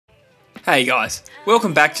Hey guys,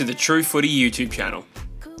 welcome back to the True Footy YouTube channel.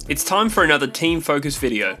 It's time for another team-focused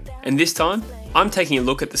video, and this time, I'm taking a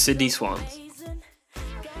look at the Sydney Swans.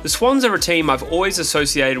 The Swans are a team I've always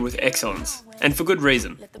associated with excellence, and for good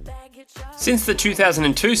reason. Since the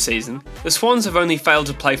 2002 season, the Swans have only failed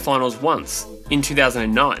to play finals once, in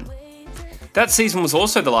 2009. That season was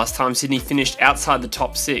also the last time Sydney finished outside the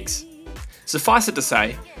top 6. Suffice it to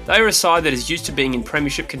say, they are a side that is used to being in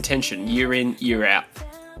premiership contention year in, year out.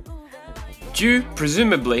 Due,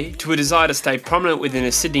 presumably, to a desire to stay prominent within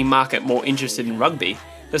a Sydney market more interested in rugby,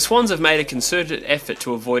 the Swans have made a concerted effort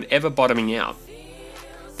to avoid ever bottoming out.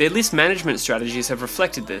 Their list management strategies have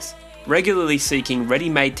reflected this, regularly seeking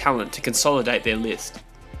ready-made talent to consolidate their list.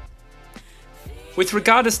 With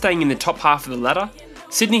regard to staying in the top half of the ladder,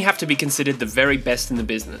 Sydney have to be considered the very best in the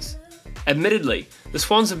business. Admittedly, the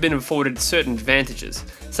Swans have been afforded certain advantages,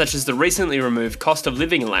 such as the recently removed cost of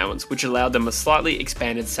living allowance which allowed them a slightly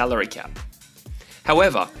expanded salary cap.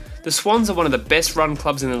 However, the Swans are one of the best run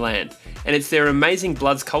clubs in the land, and it's their amazing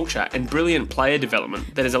Bloods culture and brilliant player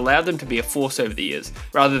development that has allowed them to be a force over the years,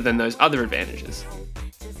 rather than those other advantages.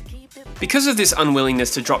 Because of this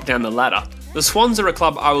unwillingness to drop down the ladder, the Swans are a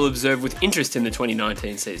club I will observe with interest in the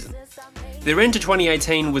 2019 season. Their end to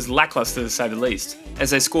 2018 was lacklustre to say the least,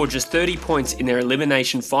 as they scored just 30 points in their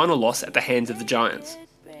elimination final loss at the hands of the Giants.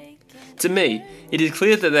 To me, it is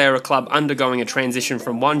clear that they are a club undergoing a transition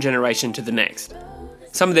from one generation to the next.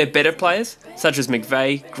 Some of their better players, such as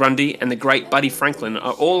McVeigh, Grundy and the great Buddy Franklin,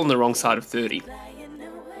 are all on the wrong side of 30.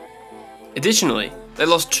 Additionally, they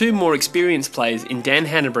lost two more experienced players in Dan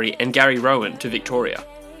Hannebery and Gary Rowan to Victoria.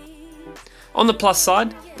 On the plus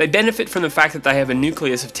side, they benefit from the fact that they have a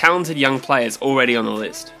nucleus of talented young players already on the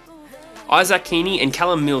list. Isaac Keaney and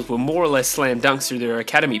Callum Mills were more or less slam dunks through their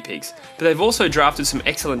academy picks, but they've also drafted some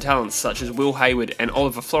excellent talents such as Will Hayward and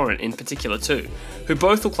Oliver Florent in particular too, who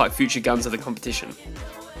both look like future guns of the competition.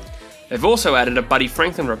 They've also added a Buddy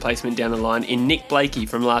Franklin replacement down the line in Nick Blakey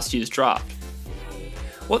from last year's draft.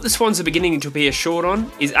 What the Swans are beginning to appear short on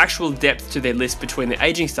is actual depth to their list between the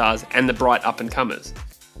ageing stars and the bright up-and-comers.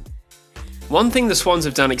 One thing the Swans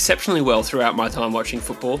have done exceptionally well throughout my time watching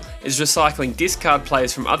football is recycling discard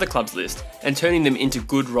players from other clubs' list and turning them into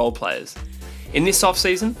good role players. In this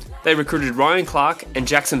off-season, they recruited Ryan Clark and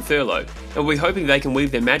Jackson Thurlow, and we're hoping they can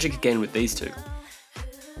weave their magic again with these two.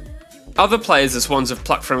 Other players the Swans have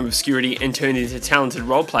plucked from obscurity and turned into talented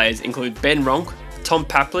role players include Ben Ronk, Tom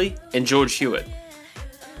Papley and George Hewitt.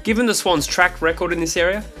 Given the Swans' track record in this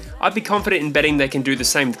area, I'd be confident in betting they can do the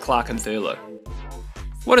same with Clark and Thurlow.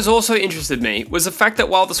 What has also interested me was the fact that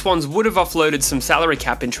while the Swans would have offloaded some salary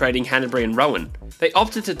cap in trading Hannebery and Rowan, they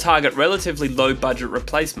opted to target relatively low budget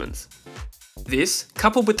replacements. This,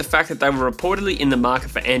 coupled with the fact that they were reportedly in the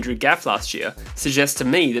market for Andrew Gaff last year, suggests to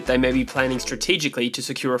me that they may be planning strategically to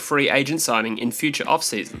secure a free agent signing in future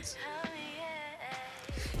off-seasons.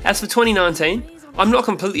 As for 2019, I'm not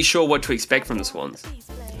completely sure what to expect from the Swans.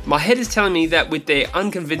 My head is telling me that with their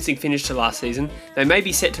unconvincing finish to last season, they may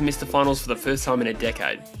be set to miss the finals for the first time in a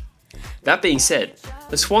decade. That being said,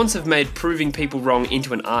 the Swans have made proving people wrong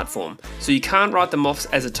into an art form, so you can't write them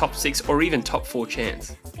off as a top 6 or even top 4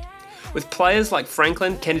 chance. With players like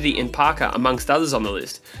Franklin, Kennedy and Parker amongst others on the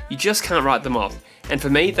list, you just can't write them off, and for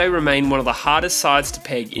me they remain one of the hardest sides to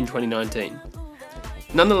peg in 2019.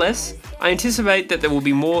 Nonetheless, I anticipate that there will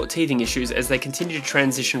be more teething issues as they continue to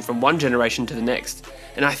transition from one generation to the next,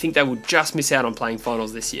 and I think they will just miss out on playing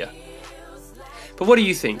finals this year. But what do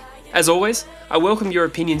you think? As always, I welcome your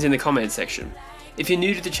opinions in the comments section. If you're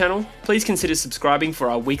new to the channel, please consider subscribing for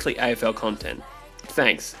our weekly AFL content.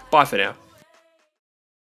 Thanks, bye for now.